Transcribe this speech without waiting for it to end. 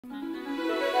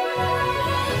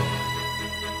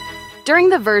During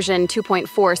the version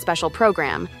 2.4 special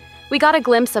program, we got a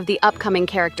glimpse of the upcoming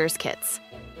characters kits.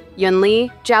 Yunli,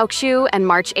 Zhaoqiu, and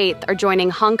March 8th are joining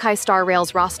Honkai Star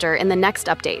Rail's roster in the next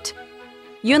update.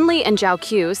 Yunli and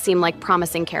Zhaoqiu seem like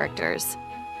promising characters.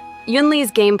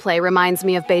 Yunli's gameplay reminds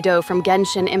me of Beidou from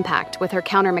Genshin Impact with her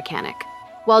counter mechanic,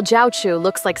 while Zhaoqiu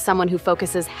looks like someone who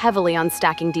focuses heavily on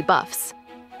stacking debuffs.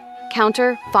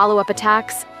 Counter, follow-up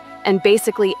attacks, and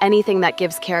basically anything that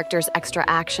gives characters extra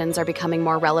actions are becoming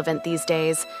more relevant these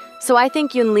days, so I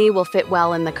think Yunli will fit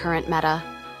well in the current meta.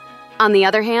 On the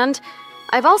other hand,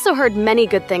 I've also heard many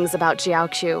good things about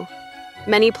Zhaoqiu.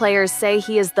 Many players say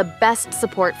he is the best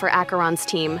support for Acheron's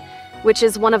team, which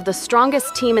is one of the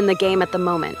strongest team in the game at the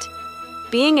moment.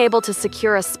 Being able to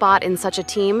secure a spot in such a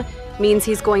team means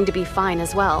he's going to be fine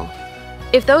as well.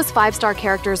 If those 5-star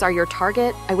characters are your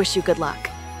target, I wish you good luck.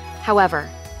 However,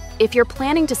 if you're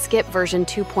planning to skip version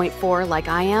 2.4 like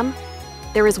I am,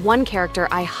 there is one character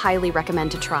I highly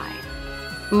recommend to try.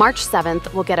 March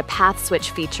 7th will get a path switch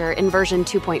feature in version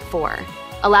 2.4,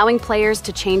 allowing players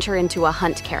to change her into a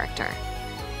hunt character.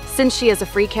 Since she is a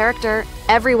free character,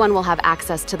 everyone will have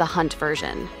access to the hunt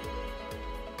version.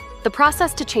 The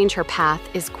process to change her path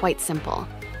is quite simple.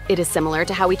 It is similar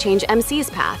to how we change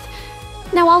MC's path.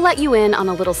 Now I'll let you in on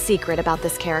a little secret about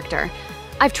this character.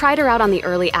 I've tried her out on the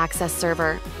early access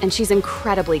server, and she's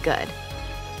incredibly good.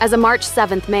 As a March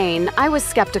 7th main, I was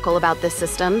skeptical about this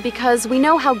system because we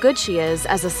know how good she is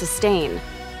as a sustain.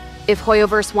 If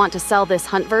Hoyoverse want to sell this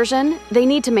hunt version, they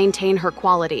need to maintain her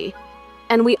quality.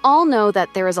 And we all know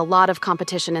that there is a lot of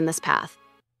competition in this path.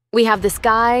 We have this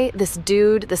guy, this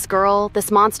dude, this girl, this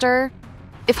monster.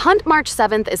 If Hunt March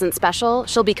 7th isn't special,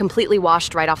 she'll be completely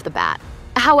washed right off the bat.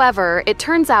 However, it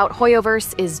turns out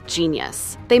Hoyoverse is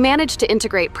genius. They managed to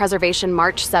integrate Preservation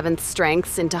March 7th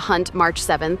strengths into Hunt March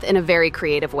 7th in a very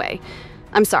creative way.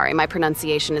 I'm sorry, my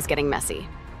pronunciation is getting messy.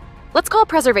 Let's call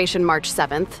Preservation March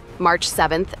 7th,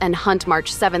 and Hunt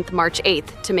March 7th, March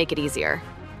 8th to make it easier.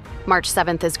 March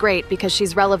 7th is great because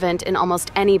she's relevant in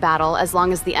almost any battle as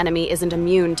long as the enemy isn't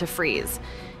immune to freeze.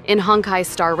 In Honkai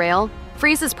Star Rail,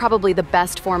 freeze is probably the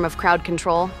best form of crowd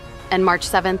control, and March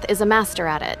 7th is a master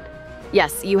at it.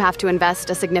 Yes, you have to invest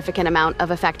a significant amount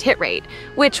of effect hit rate,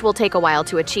 which will take a while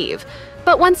to achieve.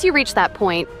 But once you reach that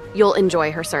point, you'll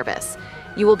enjoy her service.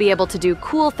 You will be able to do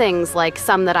cool things like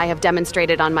some that I have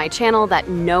demonstrated on my channel that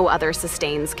no other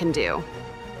sustains can do.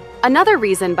 Another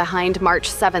reason behind March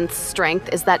 7th's strength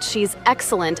is that she's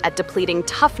excellent at depleting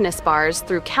toughness bars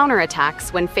through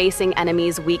counterattacks when facing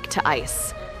enemies weak to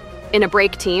ice. In a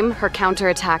break team, her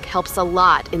counterattack helps a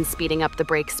lot in speeding up the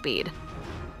break speed.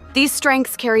 These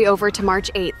strengths carry over to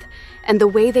March 8th, and the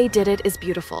way they did it is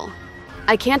beautiful.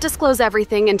 I can't disclose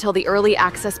everything until the early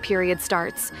access period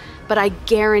starts, but I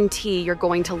guarantee you're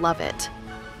going to love it.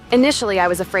 Initially, I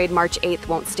was afraid March 8th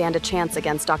won't stand a chance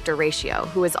against Dr. Ratio,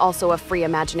 who is also a free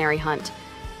imaginary hunt.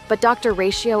 But Dr.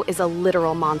 Ratio is a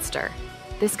literal monster.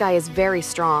 This guy is very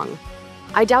strong.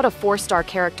 I doubt a 4-star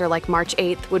character like March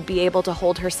 8th would be able to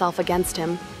hold herself against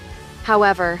him.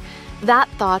 However, that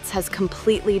thoughts has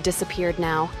completely disappeared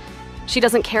now. She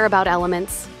doesn't care about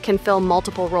elements, can fill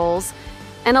multiple roles,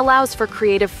 and allows for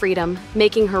creative freedom,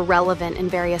 making her relevant in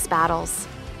various battles.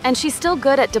 And she's still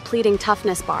good at depleting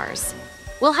toughness bars.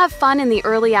 We'll have fun in the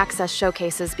early access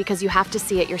showcases because you have to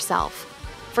see it yourself.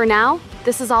 For now,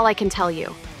 this is all I can tell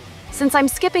you. Since I'm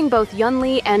skipping both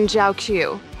Yunli and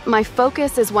Zhaoqiu, my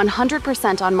focus is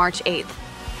 100% on March 8th.